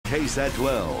KSAT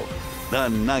 12. The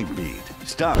Nightbeat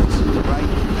starts right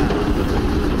now.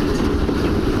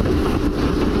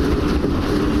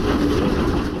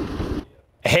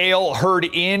 Hail heard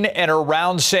in and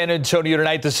around San Antonio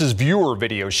tonight. This is viewer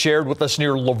video shared with us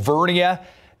near Lavernia.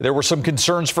 There were some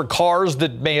concerns for cars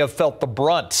that may have felt the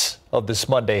brunt of this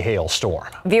Monday hailstorm.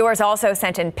 Viewers also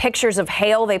sent in pictures of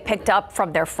hail they picked up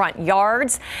from their front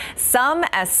yards. Some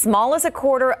as small as a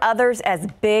quarter, others as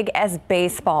big as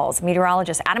baseballs.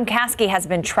 Meteorologist Adam Caskey has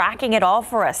been tracking it all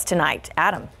for us tonight.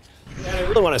 Adam. I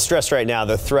really want to stress right now,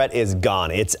 the threat is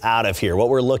gone. It's out of here. What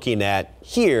we're looking at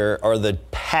here are the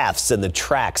paths and the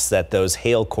tracks that those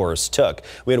hail cores took.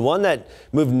 We had one that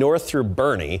moved north through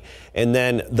Bernie, and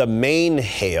then the main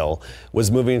hail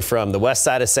was moving from the west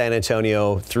side of San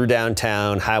Antonio through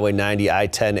downtown, Highway 90,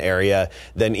 I-10 area,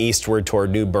 then eastward toward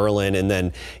New Berlin, and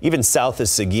then even south of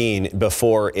Seguin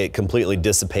before it completely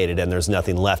dissipated and there's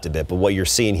nothing left of it. But what you're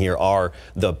seeing here are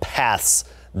the paths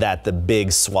that the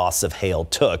big swaths of hail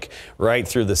took right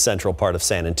through the central part of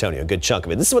San Antonio, a good chunk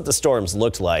of it. This is what the storms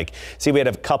looked like. See, we had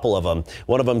a couple of them.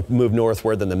 One of them moved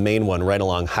northward, then the main one right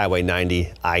along Highway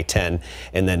 90, I-10.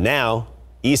 And then now,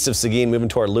 east of Seguin, moving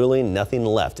toward Luling, nothing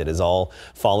left. It is all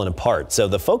fallen apart. So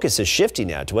the focus is shifting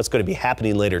now to what's going to be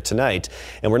happening later tonight.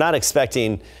 And we're not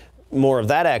expecting more of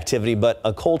that activity, but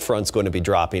a cold front's going to be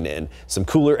dropping in. Some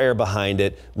cooler air behind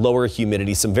it, lower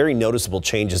humidity, some very noticeable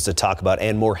changes to talk about,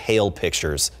 and more hail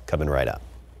pictures coming right up.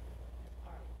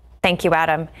 Thank you,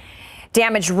 Adam.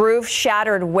 Damaged roof,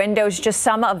 shattered windows, just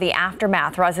some of the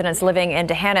aftermath residents living in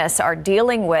D'Hanis are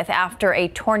dealing with after a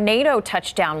tornado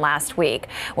touchdown last week.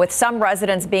 With some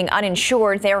residents being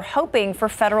uninsured, they're hoping for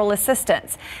federal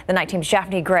assistance. The Night Team's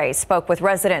Japhanie Gray spoke with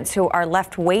residents who are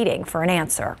left waiting for an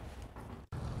answer.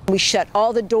 We shut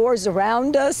all the doors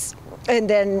around us, and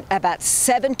then about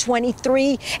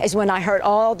 7:23 is when I heard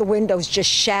all the windows just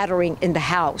shattering in the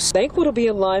house. Thankful to be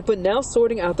alive, but now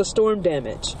sorting out the storm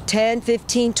damage. 10,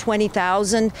 15,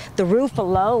 20,000. The roof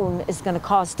alone is going to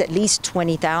cost at least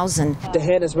 20,000.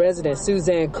 D'Hanis resident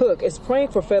Suzanne Cook is praying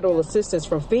for federal assistance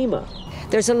from FEMA.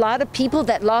 There's a lot of people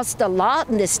that lost a lot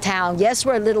in this town. Yes,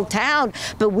 we're a little town,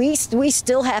 but we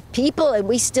still have people and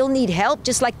we still need help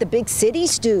just like the big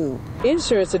cities do.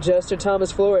 Insurance adjuster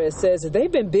Thomas Flores says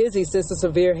they've been busy since the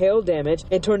severe hail damage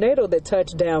and tornado that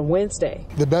touched down Wednesday.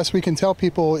 The best we can tell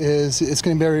people is it's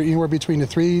going to be anywhere between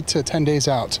 3 to 10 days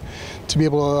out to be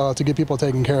able to get people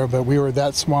taken care of, but we were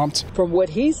that swamped. From what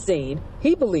he's seen,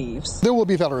 he believes there will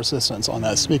be federal assistance on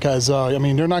this because, I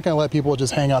mean, they're not going to let people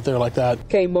just hang out there like that.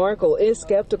 Kay Markle is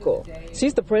skeptical.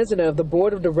 She's the president of the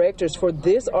board of directors for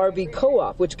this RV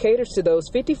co-op, which caters to those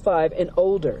 55 and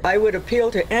older. I would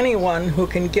appeal to anyone who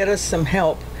can get us some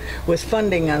help with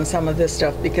funding on some of this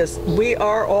stuff because we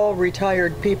are all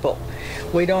retired people.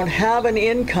 We don't have an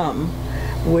income.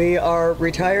 We are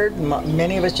retired,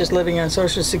 many of us just living on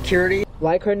Social Security.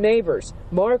 Like her neighbors,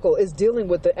 Markle is dealing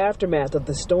with the aftermath of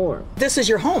the storm. This is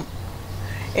your home.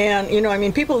 And, you know, I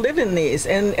mean, people live in these,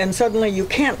 and suddenly you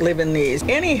can't live in these.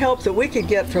 Any help that we could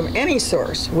get from any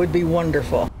source would be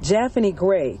wonderful. Japhanie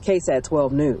Gray, KSAT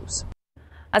 12 News.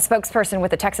 A spokesperson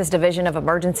with the Texas Division of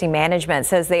Emergency Management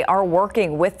says they are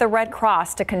working with the Red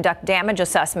Cross to conduct damage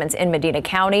assessments in Medina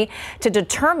County to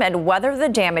determine whether the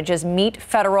damages meet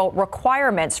federal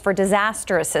requirements for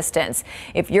disaster assistance.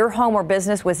 If your home or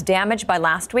business was damaged by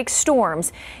last week's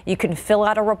storms, you can fill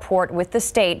out a report with the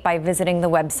state by visiting the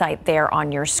website there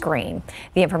on your screen.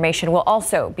 The information will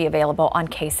also be available on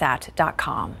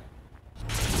KSAT.com.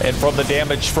 And from the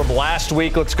damage from last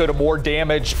week, let's go to more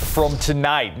damage from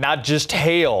tonight. Not just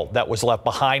hail that was left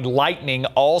behind. Lightning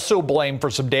also blamed for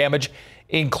some damage,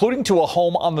 including to a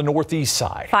home on the northeast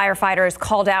side. Firefighters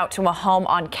called out to a home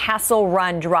on Castle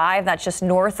Run Drive. That's just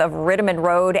north of Rittiman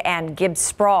Road and Gibbs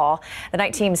Sprawl. The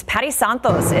Night Team's Patty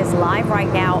Santos is live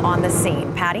right now on the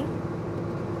scene. Patty?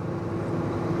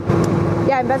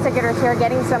 Yeah, investigators here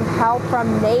getting some help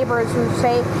from neighbors who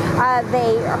say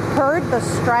they heard the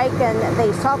strike and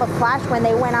they saw the flash when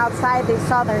they went outside. They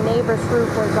saw their neighbor's roof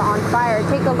was on fire.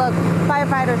 Take a look.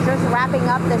 Firefighters just wrapping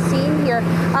up the scene here.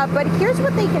 But here's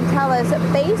what they can tell us.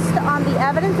 Based on the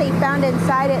evidence they found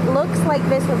inside, it looks like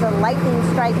this was a lightning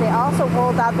strike. They also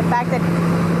rolled out the fact that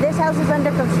this house is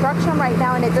under construction right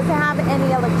now and it doesn't have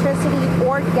any electricity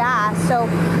or gas. So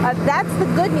that's the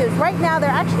good news. Right now, they're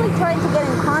actually trying to get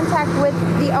in contact with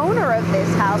the owner of this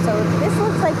house. So if this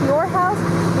looks like your house,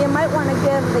 you might want to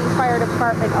give the fire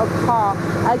department a call.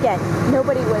 Again,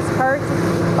 nobody was hurt,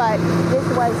 but this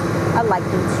was a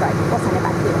lightning strike. We'll send it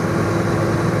back to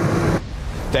you.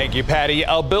 Thank you, Patty.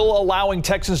 A bill allowing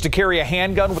Texans to carry a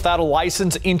handgun without a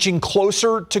license inching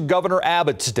closer to Governor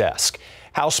Abbott's desk.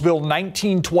 House Bill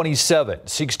 1927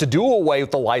 seeks to do away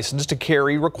with the license to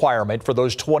carry requirement for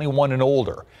those 21 and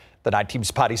older. The Night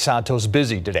Team's Patty Santos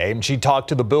busy today, and she talked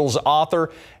to the bill's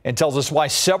author and tells us why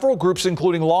several groups,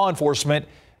 including law enforcement,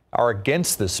 are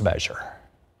against this measure.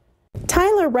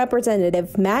 Tyler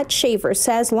Representative Matt Schaefer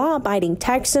says law-abiding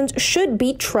Texans should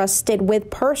be trusted with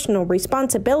personal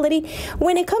responsibility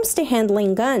when it comes to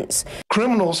handling guns.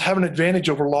 Criminals have an advantage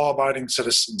over law-abiding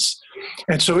citizens.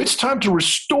 And so it's time to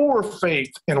restore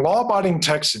faith in law-abiding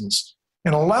Texans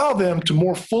and allow them to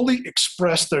more fully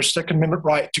express their Second Amendment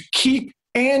right to keep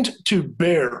and to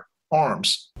bear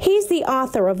arms. He's the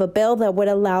author of a bill that would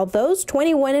allow those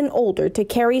 21 and older to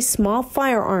carry small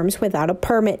firearms without a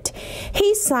permit.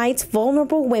 He cites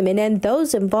vulnerable women and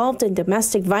those involved in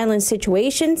domestic violence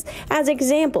situations as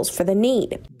examples for the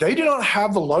need. They do not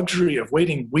have the luxury of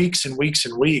waiting weeks and weeks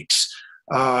and weeks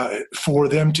for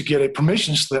them to get a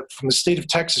permission slip from the state of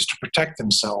Texas to protect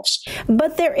themselves.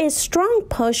 But there is strong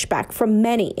pushback from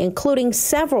many, including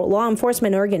several law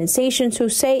enforcement organizations who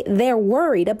say they're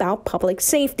worried about public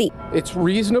safety. It's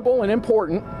reasonable and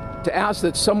important to ask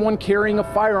that someone carrying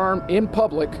a firearm in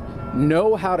public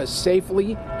know how to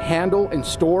safely handle and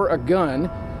store a gun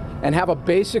and have a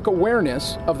basic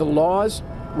awareness of the laws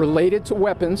related to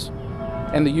weapons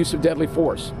and the use of deadly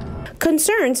force.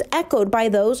 Concerns echoed by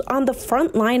those on the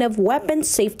front line of weapons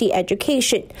safety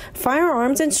education.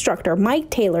 Firearms instructor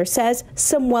Mike Taylor says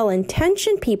some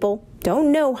well-intentioned people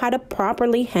don't know how to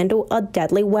properly handle a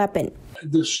deadly weapon.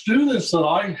 The students that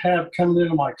I have coming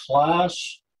into my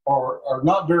class are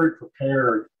not very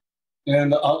prepared.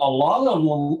 And a lot of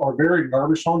them are very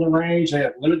nervous on the range. They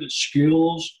have limited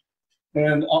skills.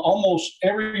 And almost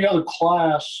every other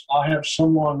class, I have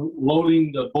someone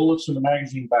loading the bullets in the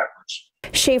magazine backwards.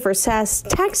 Schaefer says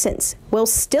Texans will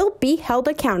still be held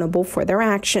accountable for their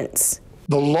actions.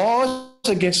 The laws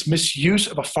against misuse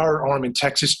of a firearm in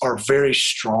Texas are very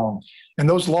strong, and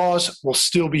those laws will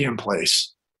still be in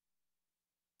place.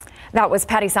 That was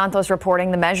Patty Santos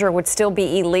reporting the measure would still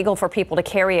be illegal for people to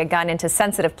carry a gun into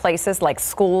sensitive places like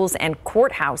schools and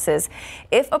courthouses.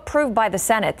 If approved by the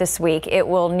Senate this week, it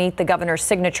will need the governor's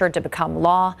signature to become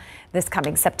law this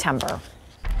coming September.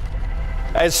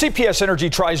 As CPS Energy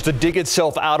tries to dig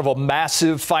itself out of a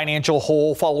massive financial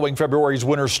hole following February's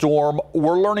winter storm,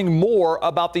 we're learning more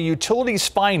about the utility's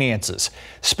finances,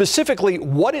 specifically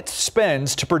what it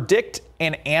spends to predict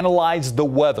and analyze the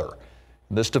weather.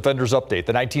 In this Defenders Update,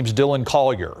 the Night Team's Dylan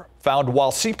Collier found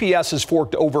while CPS has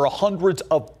forked over hundreds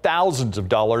of thousands of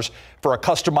dollars for a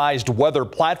customized weather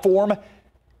platform,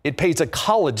 it pays a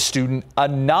college student a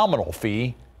nominal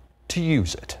fee to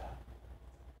use it.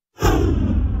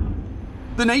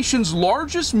 The nation's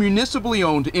largest municipally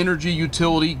owned energy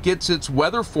utility gets its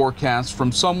weather forecast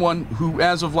from someone who,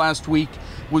 as of last week,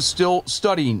 was still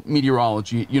studying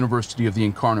meteorology at University of the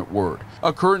Incarnate Word.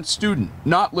 A current student,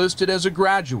 not listed as a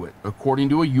graduate, according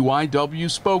to a UIW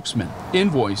spokesman.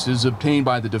 Invoices obtained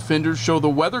by the Defenders show the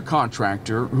weather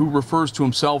contractor, who refers to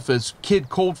himself as Kid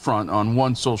Cold Front on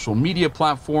one social media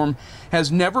platform,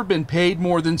 has never been paid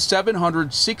more than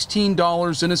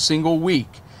 $716 in a single week.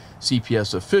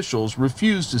 CPS officials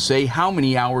refused to say how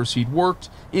many hours he'd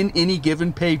worked in any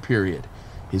given pay period.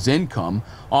 His income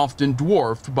often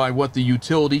dwarfed by what the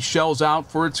utility shells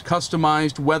out for its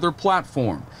customized weather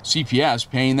platform. CPS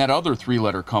paying that other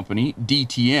three-letter company,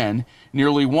 DTN,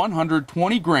 nearly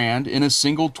 $120,000 in a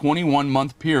single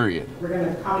 21-month period.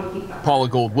 Paula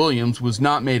Gold-Williams was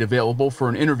not made available for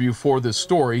an interview for this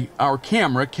story. Our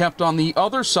camera kept on the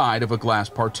other side of a glass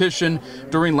partition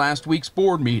during last week's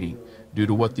board meeting, due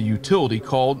to what the utility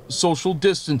called social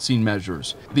distancing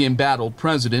measures. The embattled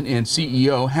president and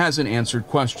CEO hasn't answered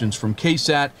questions from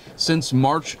KSAT since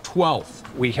March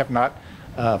 12th. We have not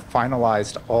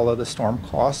finalized all of the storm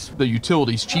costs. The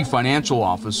utility's chief financial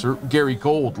officer, Gary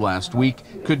Gold, last week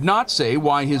could not say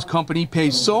why his company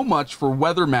pays so much for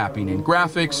weather mapping and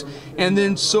graphics and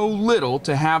then so little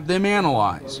to have them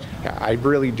analyzed. I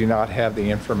really do not have the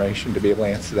information to be able to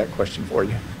answer that question for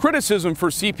you. Criticism for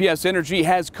CPS Energy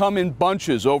has come in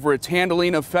bunches over its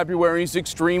handling of February's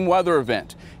extreme weather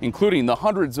event, including the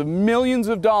hundreds of millions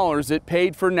of dollars it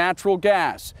paid for natural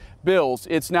gas, bills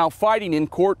it's now fighting in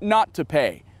court not to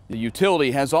pay. The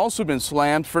utility has also been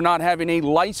slammed for not having a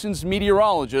licensed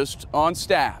meteorologist on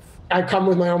staff. I come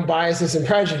with my own biases and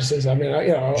prejudices. I mean,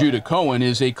 you know. Judah Cohen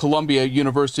is a Columbia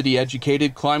University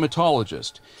educated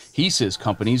climatologist. He says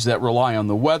companies that rely on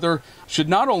the weather should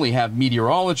not only have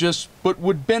meteorologists, but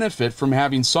would benefit from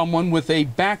having someone with a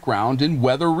background in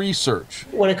weather research.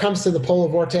 When it comes to the polar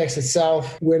vortex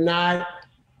itself, we're not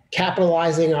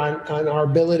capitalizing on our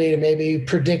ability to maybe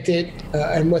predict it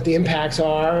and what the impacts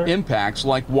are. Impacts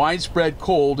like widespread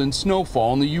cold and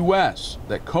snowfall in the U.S.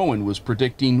 that Cohen was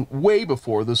predicting way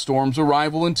before the storm's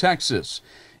arrival in Texas.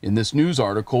 In this news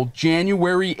article,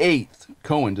 January 8th,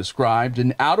 Cohen described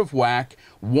an out-of-whack,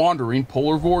 wandering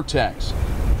polar vortex,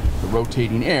 the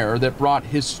rotating air that brought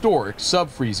historic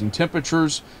sub-freezing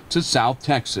temperatures to South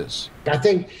Texas. I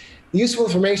think useful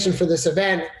information for this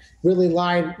event really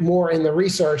lied more in the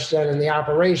research than in the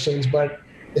operations, but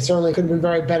it certainly could have been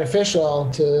very beneficial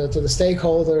to the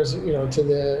stakeholders,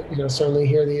 certainly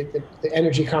here the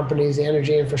energy companies, the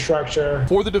energy infrastructure.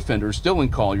 For the Defenders,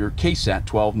 Dylan Collier, KSAT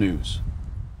 12 News.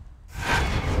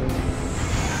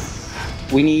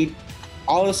 We need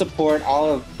all the support,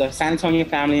 all of the San Antonio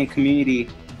family and community.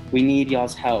 We need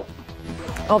y'all's help.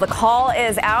 Well, the call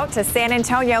is out to San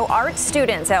Antonio art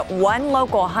students at one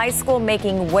local high school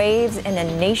making waves in a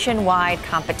nationwide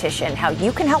competition. How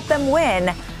you can help them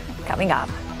win, coming up.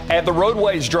 And the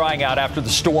roadways drying out after the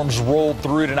storms rolled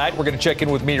through tonight. We're going to check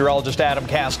in with meteorologist Adam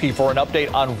Caskey for an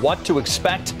update on what to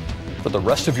expect for the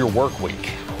rest of your work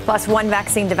week. Plus, one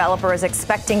vaccine developer is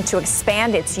expecting to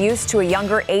expand its use to a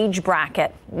younger age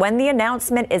bracket. When the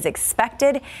announcement is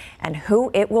expected and who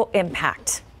it will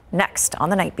impact. Next on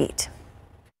the Nightbeat.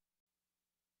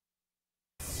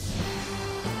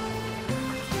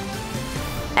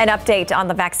 An update on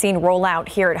the vaccine rollout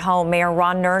here at home. Mayor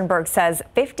Ron Nirenberg says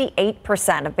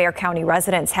 58% of Bexar County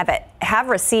residents have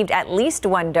received at least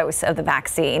one dose of the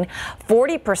vaccine.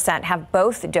 40% have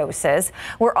both doses.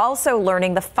 We're also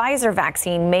learning the Pfizer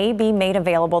vaccine may be made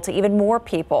available to even more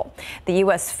people. The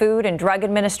U.S. Food and Drug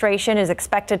Administration is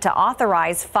expected to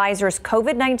authorize Pfizer's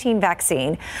COVID-19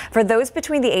 vaccine for those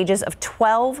between the ages of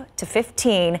 12 to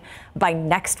 15 by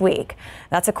next week.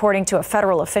 That's according to a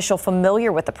federal official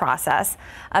familiar with the process.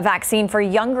 A vaccine for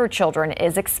younger children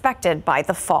is expected by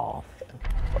the fall.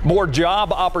 More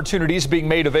job opportunities being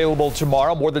made available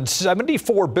tomorrow. More than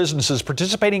 74 businesses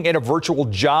participating in a virtual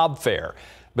job fair.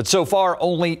 But so far,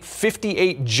 only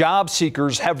 58 job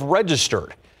seekers have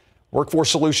registered.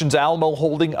 Workforce Solutions Alamo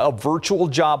holding a virtual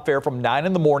job fair from 9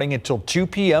 in the morning until 2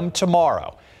 p.m.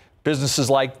 tomorrow. Businesses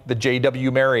like the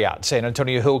JW Marriott, San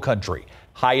Antonio Hill Country,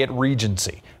 Hyatt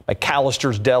Regency,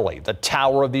 McAllister's Deli, the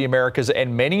Tower of the Americas,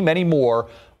 and many, many more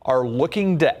are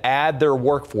looking to add their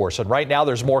workforce. And right now,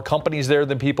 there's more companies there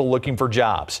than people looking for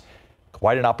jobs.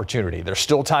 Quite an opportunity. There's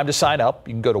still time to sign up.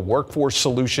 You can go to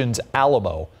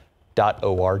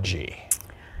workforcesolutionsalamo.org.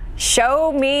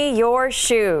 Show me your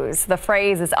shoes. The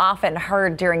phrase is often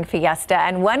heard during Fiesta,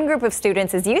 and one group of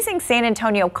students is using San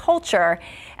Antonio culture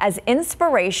as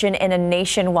inspiration in a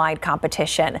nationwide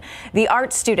competition. The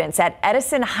art students at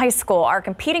Edison High School are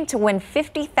competing to win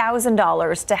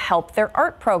 $50,000 to help their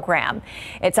art program.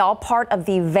 It's all part of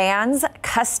the Vans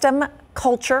Custom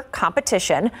Culture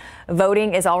competition.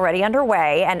 Voting is already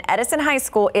underway, and Edison High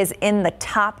School is in the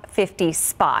top 50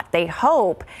 spot. They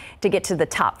hope to get to the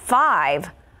top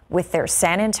 5 with their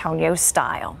San Antonio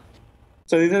style.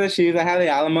 So these are the shoes. I have the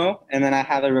Alamo, and then I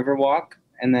have the Riverwalk,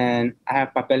 and then I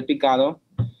have Papel Picado.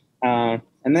 And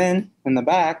then in the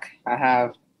back, I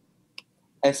have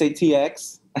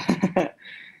SATX.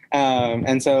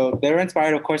 And so they were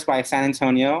inspired, of course, by San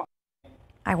Antonio.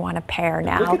 I want a pair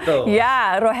now. Look at those.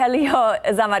 Yeah, Rogelio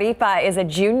Zamaripa is a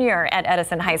junior at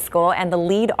Edison High School and the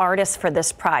lead artist for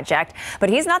this project. But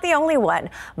he's not the only one.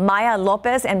 Maya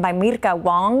Lopez and Baimirka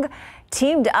Wong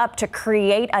teamed up to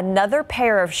create another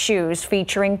pair of shoes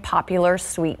featuring popular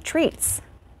sweet treats.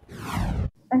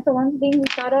 And so one thing we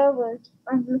thought of was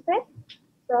dulce.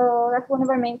 So that's one of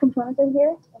our main components in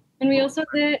here. And we also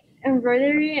did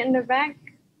embroidery in the back.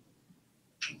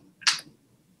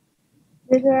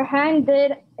 There's a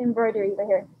hand-did embroidery right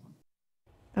here.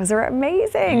 Those are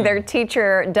amazing. Their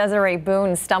teacher, Desiree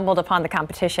Boone, stumbled upon the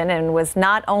competition and was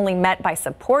not only met by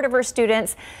support of her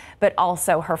students, but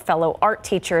also her fellow art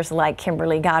teachers like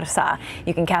Kimberly Garza.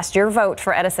 You can cast your vote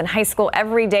for Edison High School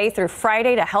every day through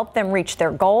Friday to help them reach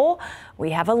their goal.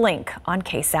 We have a link on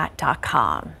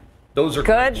KSAT.com. Those are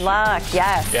good luck.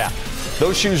 Yes. Yeah.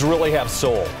 Those shoes really have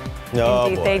soul.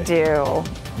 Indeed, they do.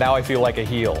 Now I feel like a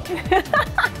heel.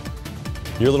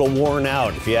 You're a little worn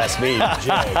out, if you ask me.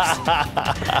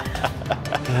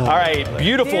 All right,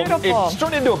 beautiful. Beautiful. It's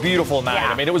turned into a beautiful night.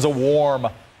 I mean, it was a warm,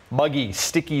 muggy,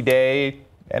 sticky day,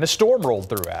 and a storm rolled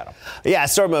through, Adam. Yeah, a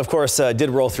storm, of course, did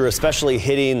roll through, especially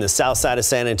hitting the south side of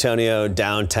San Antonio,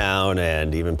 downtown,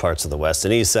 and even parts of the west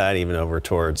and east side, even over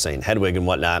towards St. Hedwig and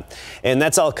whatnot. And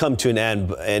that's all come to an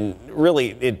end. And really,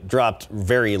 it dropped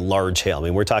very large hail. I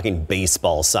mean, we're talking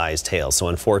baseball-sized hail. So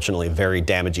unfortunately, very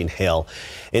damaging hail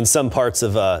in some parts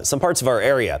of our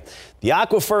area. The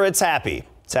aquifer, it's happy.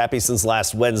 It's happy since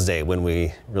last Wednesday when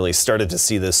we really started to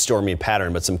see this stormy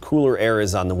pattern, but some cooler air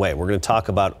is on the way. We're going to talk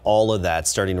about all of that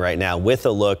starting right now with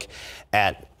a look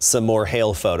at some more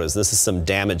hail photos. This is some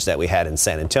damage that we had in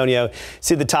San Antonio.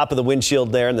 See the top of the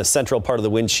windshield there, and the central part of the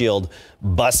windshield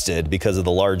busted because of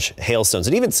the large hailstones,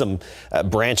 and even some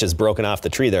branches broken off the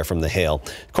tree there from the hail.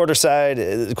 Quarter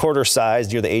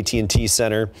size near the AT&T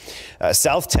Center.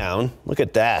 Southtown, look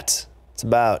at that. It's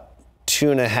about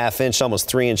 2.5 inch, almost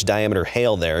 3 inch diameter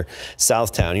hail there,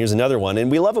 Southtown. Here's another one. And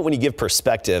we love it when you give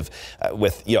perspective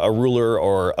with a ruler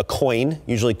or a coin.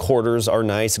 Usually quarters are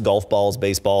nice, golf balls,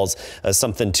 baseballs,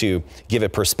 something to give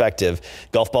it perspective.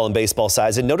 Golf ball and baseball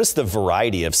size. And notice the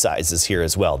variety of sizes here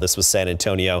as well. This was San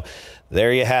Antonio.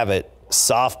 There you have it.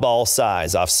 Softball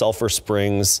size off Sulphur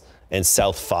Springs and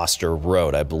South Foster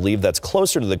Road. I believe that's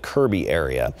closer to the Kirby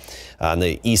area on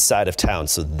the east side of town.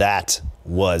 So that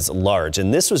was large.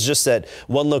 And this was just at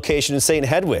one location in St.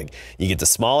 Hedwig. You get the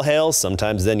small hail.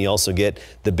 Sometimes then you also get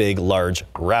the big, large,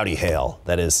 rowdy hail.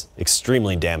 That is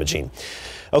extremely damaging.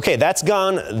 Okay, that's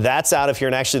gone. That's out of here.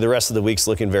 And actually, the rest of the week's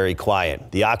looking very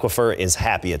quiet. The aquifer is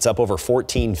happy. It's up over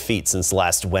 14 feet since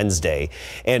last Wednesday.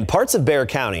 And parts of Bexar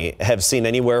County have seen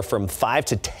anywhere from 5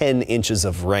 to 10 inches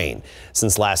of rain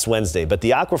since last Wednesday. But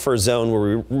the aquifer zone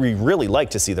where we really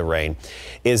like to see the rain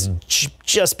is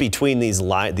just between these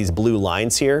blue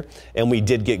lines here. And we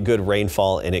did get good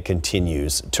rainfall, and it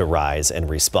continues to rise and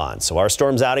respond. So our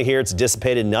storm's out of here. It's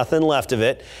dissipated. Nothing left of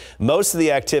it. Most of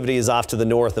the activity is off to the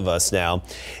north of us now.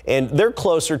 And they're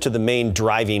closer to the main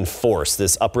driving force,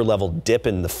 this upper level dip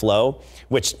in the flow,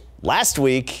 which last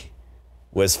week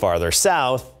was farther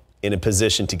south in a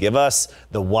position to give us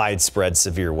the widespread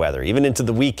severe weather, even into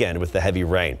the weekend with the heavy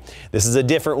rain. This is a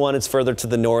different one. It's further to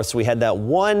the north. So we had that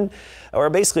one, or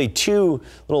basically two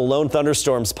little lone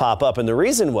thunderstorms pop up. And the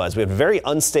reason was we had a very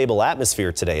unstable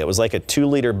atmosphere today. It was like a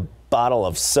 2-liter bottle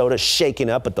of soda shaking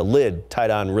up, but the lid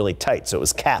tied on really tight. So it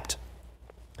was capped.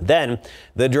 Then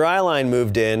the dry line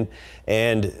moved in,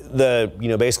 and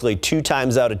basically 2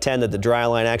 times out of 10 that the dry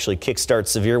line actually kickstarts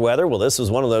severe weather. Well, this was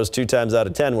one of those 2 times out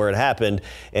of 10 where it happened,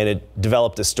 and it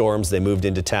developed the storms. They moved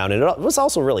into town, and it was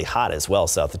also really hot as well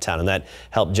south of town, and that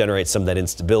helped generate some of that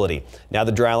instability. Now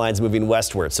the dry line's moving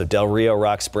westward, so Del Rio,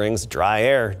 Rock Springs, dry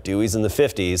air, dewies in the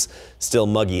 50s, still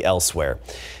muggy elsewhere.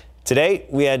 Today,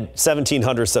 we had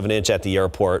 0.17 of an inch at the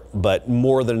airport, but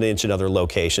more than an inch in other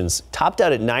locations. Topped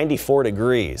out at 94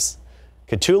 degrees.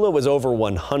 Cotulla was over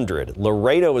 100.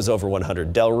 Laredo was over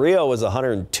 100. Del Rio was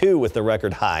 102 with the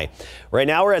record high. Right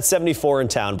now, we're at 74 in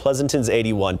town. Pleasanton's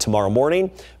 81. Tomorrow morning,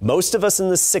 most of us in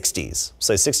the 60s.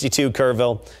 Say 62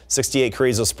 Kerrville, 68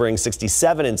 Carrizo Springs,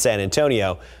 67 in San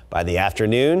Antonio. By the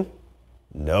afternoon,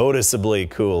 noticeably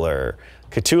cooler.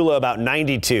 Cotulla about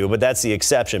 92, but that's the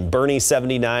exception. Bernie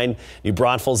 79, New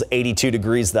Braunfels 82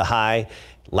 degrees the high.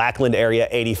 Lackland area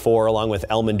 84 along with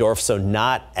Elmendorf, so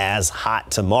not as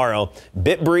hot tomorrow.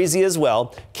 Bit breezy as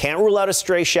well. Can't rule out a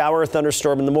stray shower or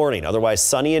thunderstorm in the morning. Otherwise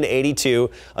sunny and 82.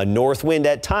 A north wind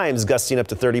at times gusting up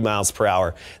to 30 miles per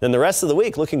hour. Then the rest of the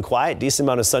week looking quiet, decent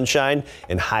amount of sunshine,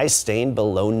 and highs staying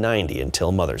below 90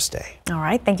 until Mother's Day. All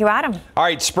right, thank you, Adam. All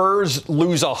right, Spurs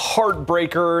lose a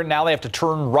heartbreaker. Now they have to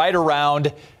turn right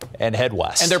around and head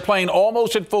west. And they're playing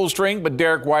almost at full strength, but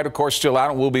Derek White, of course, still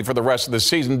out and will be for the rest of the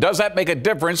season. Does that make a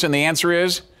difference? And the answer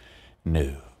is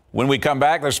no. When we come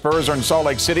back, the Spurs are in Salt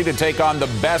Lake City to take on the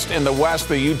best in the West,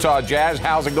 the Utah Jazz.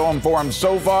 How's it going for them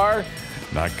so far?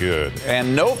 Not good.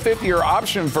 And no 5th-year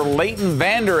option for Leighton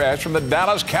Vander Esch from the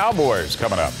Dallas Cowboys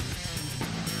coming up.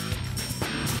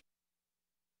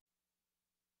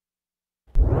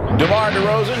 DeMar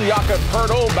DeRozan, Jakob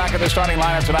Poeltl back in the starting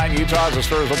lineup tonight in Utah as the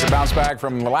Spurs look to bounce back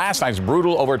from last night's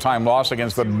brutal overtime loss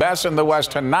against the best in the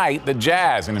West tonight, the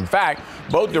Jazz. And in fact,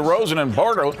 both DeRozan and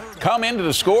Poeltl come into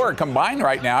the score combined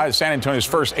right now as San Antonio's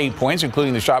first 8 points,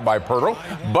 including the shot by Poeltl.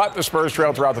 But the Spurs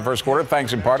trailed throughout the first quarter,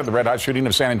 thanks in part to the red-hot shooting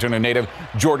of San Antonio native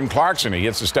Jordan Clarkson. He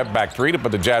hits a step-back 3 to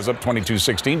put the Jazz up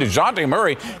 22-16. DeJounte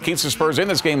Murray keeps the Spurs in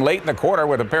this game late in the quarter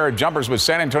with a pair of jumpers, with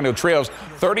San Antonio trails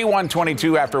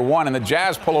 31-22 after 1, and the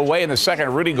Jazz pull away in the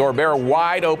second. Rudy Gobert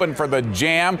wide open for the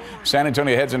jam. San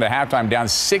Antonio heads into halftime down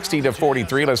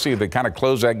 60-43. Let's see if they kind of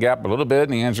close that gap a little bit,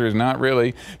 and the answer is not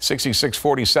really.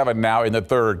 66-47 now in the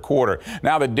third quarter.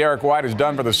 Now that Derek White is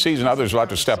done for the season, others will have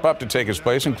to step up to take his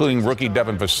place, including rookie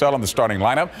Devin Vassell in the starting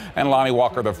lineup and Lonnie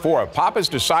Walker IV. Pop has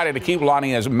decided to keep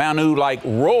Lonnie as Manu-like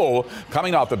role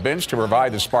coming off the bench to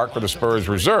provide the spark for the Spurs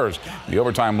reserves. The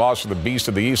overtime loss to the Beast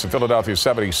of the East, the Philadelphia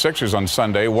 76ers on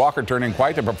Sunday. Walker turned in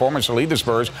quite the performance to lead the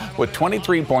Spurs with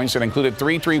 23 points and included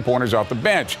 3 3-pointers off the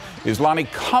bench. Is Lonnie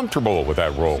comfortable with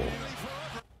that role?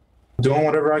 Doing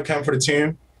whatever I can for the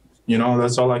team. You know,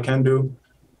 that's all I can do.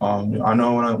 I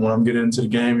know when I'm getting into the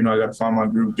game, I got to find my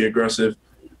groove, be aggressive.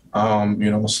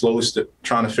 Slowly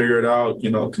trying to figure it out.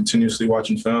 Continuously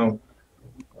watching film.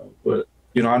 But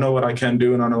I know what I can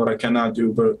do and I know what I cannot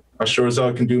do. But I sure as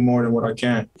hell can do more than what I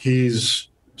can. He's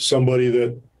somebody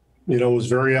that is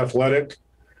very athletic.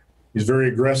 He's very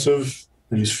aggressive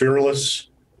and he's fearless.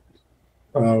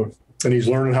 And he's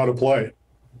learning how to play.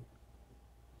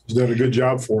 He's done a good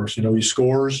job for us. He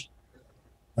scores.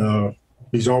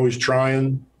 He's always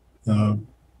trying. You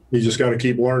just got to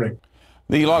keep learning.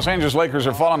 The Los Angeles Lakers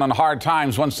have fallen on hard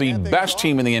times. Once the best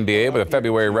team in the NBA with a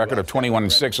February record of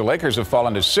 21-6, the Lakers have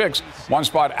fallen to 6th, one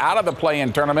spot out of the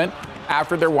play-in tournament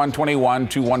after their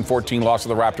 121-114 loss to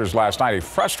the Raptors last night. A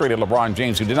frustrated LeBron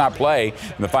James, who did not play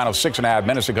in the final 6.5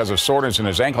 minutes because of soreness in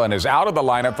his ankle and is out of the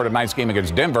lineup for tonight's game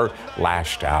against Denver,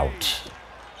 lashed out.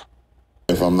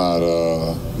 If I'm not,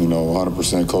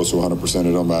 100% close to 100%,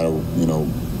 it don't matter,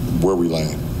 where we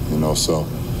land, so.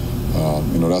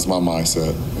 That's my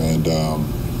mindset. And,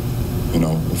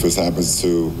 if this happens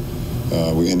to,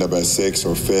 we end up at 6th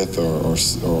or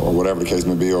 5th or whatever the case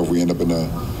may be, or if we end up in the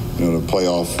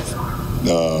playoff,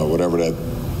 whatever that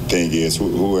thing is,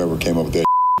 whoever came up with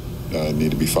that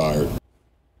need to be fired.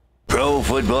 Pro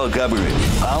football coverage,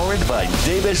 powered by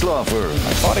Davis Law Firm.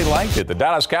 I thought he liked it. The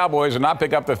Dallas Cowboys did not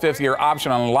pick up the 5th-year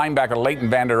option on linebacker Leighton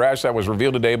Vander Esch that was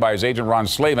revealed today by his agent Ron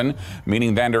Slavin,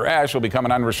 meaning Vander Esch will become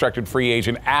an unrestricted free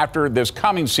agent after this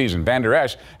coming season. Vander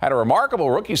Esch had a remarkable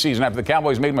rookie season after the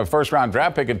Cowboys made him a first-round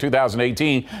draft pick in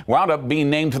 2018, wound up being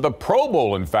named to the Pro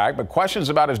Bowl, in fact, but questions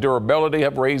about his durability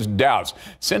have raised doubts.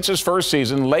 Since his first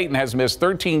season, Leighton has missed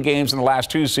 13 games in the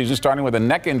last 2 seasons, starting with a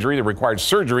neck injury that required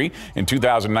surgery in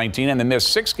 2019, and then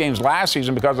missed 6 games last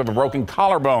season because of a broken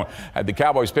collarbone. Had the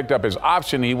Cowboys picked up his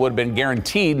option, he would have been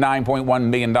guaranteed $9.1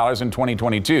 million in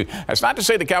 2022. That's not to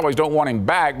say the Cowboys don't want him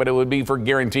back, but it would be for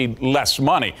guaranteed less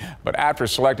money. But after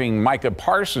selecting Micah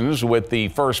Parsons with the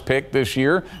first pick this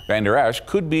year, Vander Esch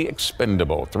could be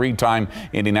expendable. 3-time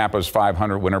Indianapolis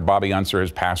 500 winner Bobby Unser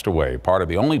has passed away. Part of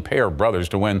the only pair of brothers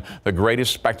to win the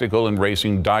greatest spectacle in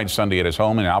racing died Sunday at his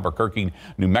home in Albuquerque,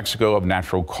 New Mexico, of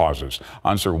natural causes.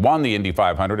 Unser won the Indy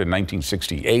 500 in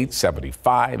 1968,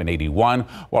 75, and 81,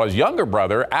 while his younger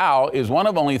brother, Al, is one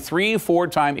of only 3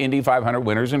 4-time Indy 500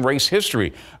 winners in race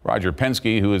history. Roger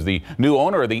Penske, who is the new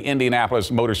owner of the Indianapolis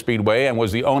Motor Speedway and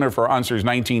was the owner for Unser's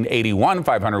 1981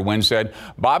 500 win, said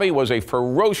Bobby was a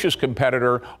ferocious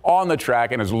competitor on the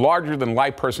track, and his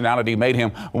larger-than-life personality made him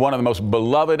one of the most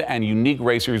beloved and unique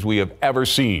racers we have ever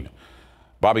seen.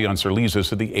 Bobby Unser leaves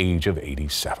us at the age of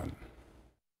 87.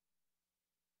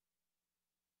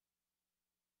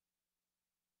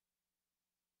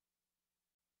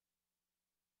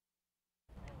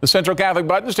 The Central Catholic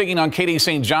Buttons taking on Katy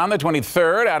St. John the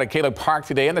 23rd out at Caleb Park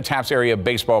today in the TAPS area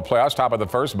baseball playoffs. Top of the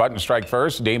first, Buttons strike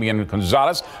first. Damian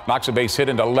Gonzalez knocks a base hit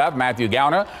into left. Matthew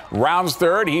Gowner rounds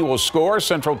third. He will score.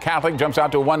 Central Catholic jumps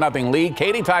out to a 1-0 lead.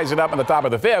 Katy ties it up in the top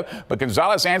of the 5th, but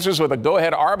Gonzalez answers with a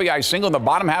go-ahead RBI single in the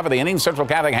bottom half of the inning. Central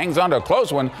Catholic hangs on to a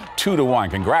close one,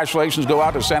 2-1. Congratulations go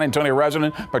out to San Antonio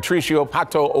resident Patricio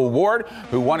Pato Award,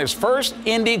 who won his first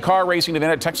Indy car racing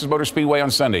event at Texas Motor Speedway on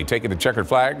Sunday, taking the checkered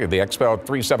flag at the XPEL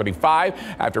 375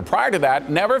 after prior to that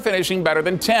never finishing better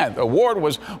than 10th. Award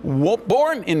was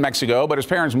born in Mexico, but his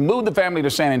parents moved the family to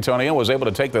San Antonio and was able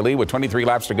to take the lead with 23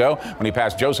 laps to go when he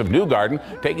passed Joseph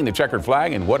Newgarden, taking the checkered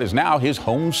flag in what is now his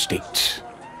home state.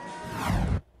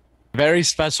 Very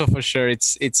special for sure.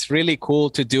 It's really cool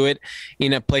to do it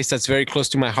in a place that's very close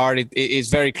to my heart. It is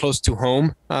very close to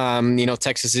home.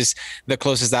 Texas is the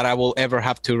closest that I will ever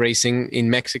have to racing in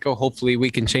Mexico. Hopefully we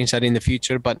can change that in the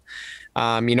future. But,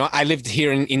 I lived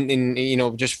here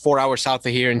in just 4 hours south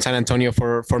of here in San Antonio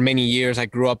for many years. I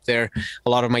grew up there a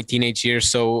lot of my teenage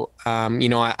years. So,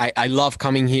 I love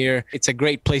coming here. It's a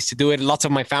great place to do it. Lots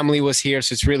of my family was here.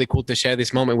 So it's really cool to share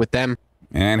this moment with them.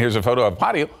 And here's a photo of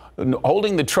Patio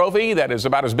holding the trophy that is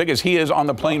about as big as he is on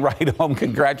the plane ride home.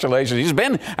 Congratulations. He's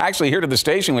been actually here to the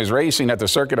station when he was racing at the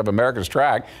Circuit of America's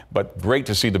track, but great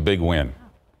to see the big win.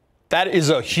 That is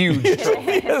a huge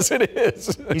trophy. Yes, it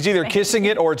is. He's either kissing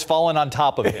it or it's fallen on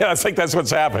top of it. Yeah, I think that's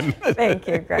what's happened. Thank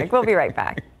you, Greg. We'll be right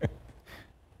back.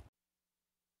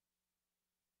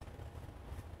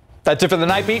 That's it for the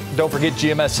Night Beat. Don't forget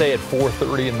GMSA at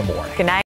 4:30 in the morning. Good night.